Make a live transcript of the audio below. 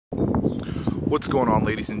What's going on,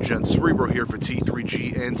 ladies and gents? Cerebro here for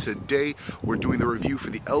T3G, and today we're doing the review for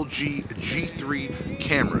the LG G3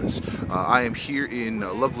 cameras. I am here in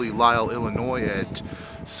lovely Lisle, Illinois at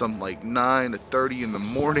some like 9:30 in the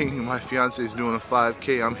morning. My fiance is doing a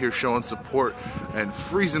 5K. I'm here showing support and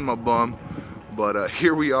freezing my bum. But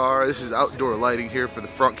here we are. This is outdoor lighting here for the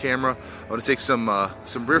front camera. I'm going to take some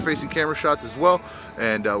rear-facing camera shots as well,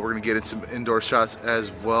 and we're going to get in some indoor shots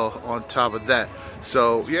as well on top of that.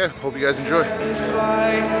 So yeah, hope you guys enjoy.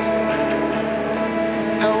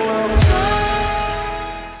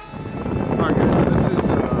 Alright guys, so this is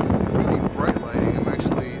really bright lighting. I'm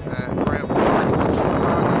actually at Grant Park in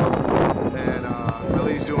Chicago, and my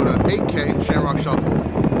lady's doing an 8K Shamrock Shuffle,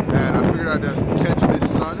 and I figured I'd catch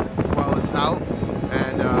this sun while it's out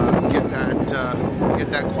and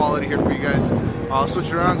get that quality here for you guys. I'll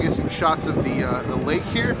switch around, get some shots of the lake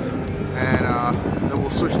here, and then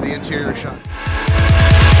we'll switch to the interior shot.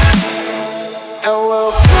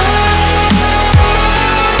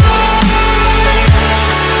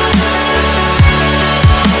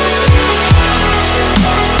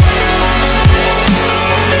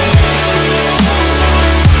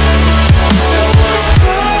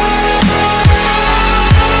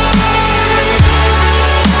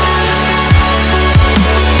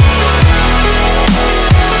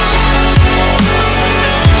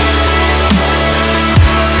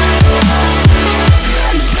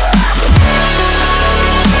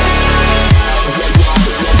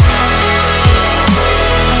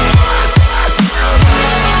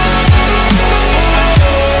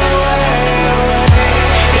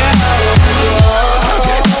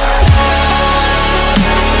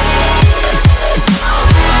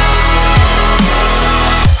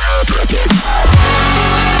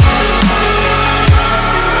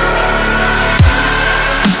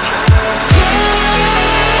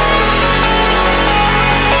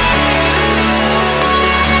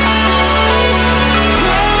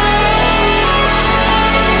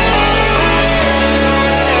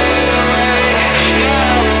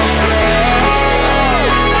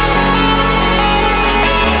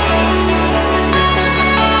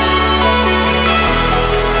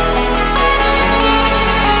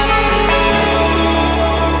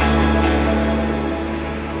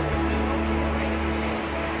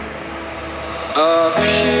 Up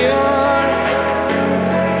here,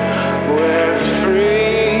 we're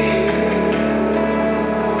free,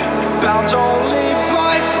 bound only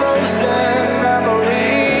by frozen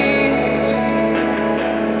memories,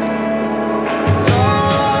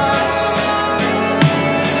 lost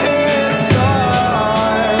in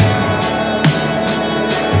time,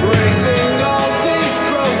 racing all these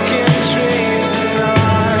broken dreams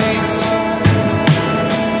tonight,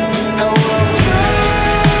 and we'll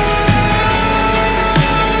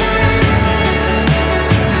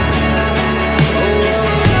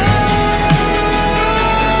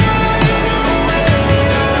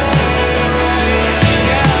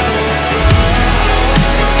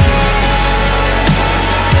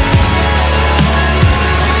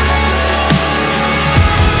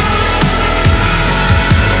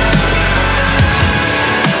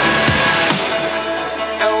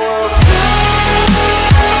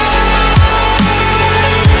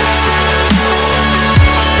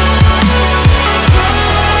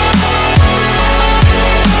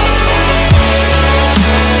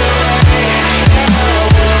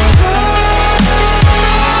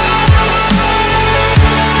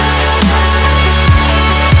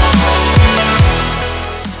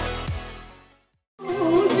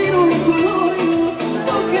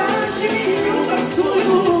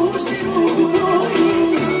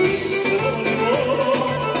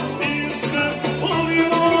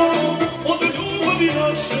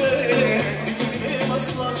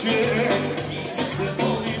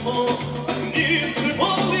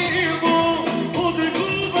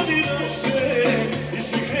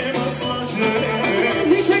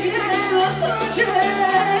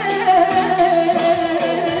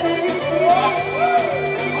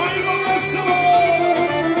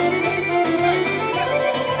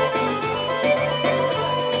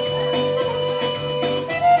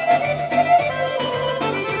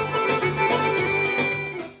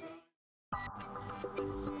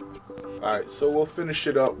Alright, so we'll finish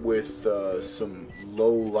it up with some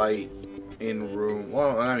low light in room.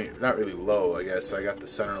 Well, I mean, not really low, I guess. I got the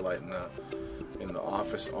center light in the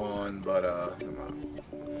office on, but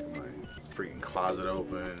my freaking closet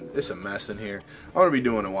open. It's a mess in here. I'm gonna be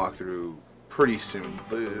doing a walkthrough pretty soon.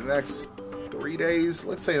 The next 3 days,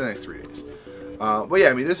 let's say the next 3 days. But yeah,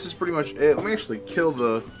 I mean, this is pretty much it. Let me actually kill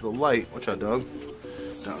the light. Watch out, dog.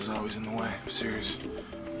 That was always in the way. I'm serious.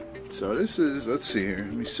 So this is, let's see here.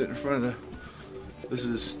 Let me sit in front of This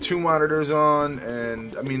is 2 monitors on,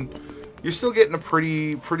 and I mean, you're still getting a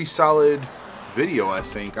pretty solid video, I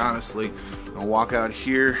think, honestly. I'll walk out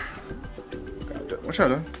here. What y'all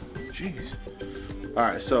doing? Jeez.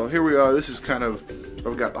 Alright, so here we are. This is kind of,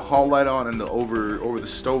 I've got the hall light on and the over the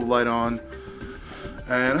stove light on.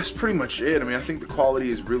 And that's pretty much it. I mean, I think the quality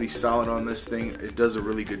is really solid on this thing. It does a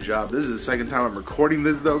really good job. This is the second time I'm recording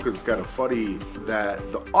this, though, because it's kind of funny that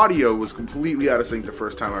the audio was completely out of sync the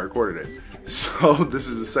first time I recorded it. So this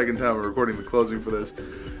is the second time I'm recording the closing for this,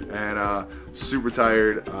 and super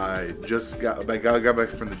tired. I just got back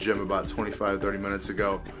from the gym about 25-30 minutes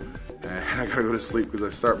ago, and I gotta go to sleep because I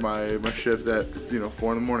start my shift at 4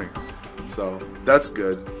 in the morning. So that's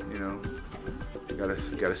good,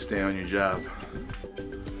 gotta stay on your job.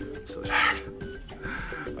 I'm so tired.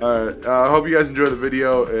 All right, I hope you guys enjoyed the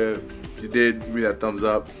video. If you did, give me that thumbs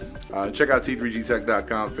up. Check out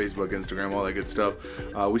t3gtech.com, Facebook, Instagram, all that good stuff.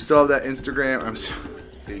 We still have that Instagram.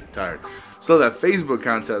 Tired. Still have that Facebook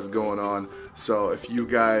contest going on. So if you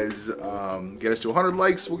guys get us to 100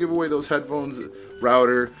 likes, we'll give away those headphones,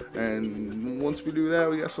 router, and once we do that,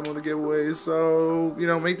 we got some other giveaways. So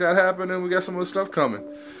make that happen, and we got some other stuff coming.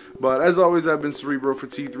 But as always, I've been Cerebro for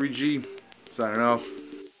T3G. Signing off.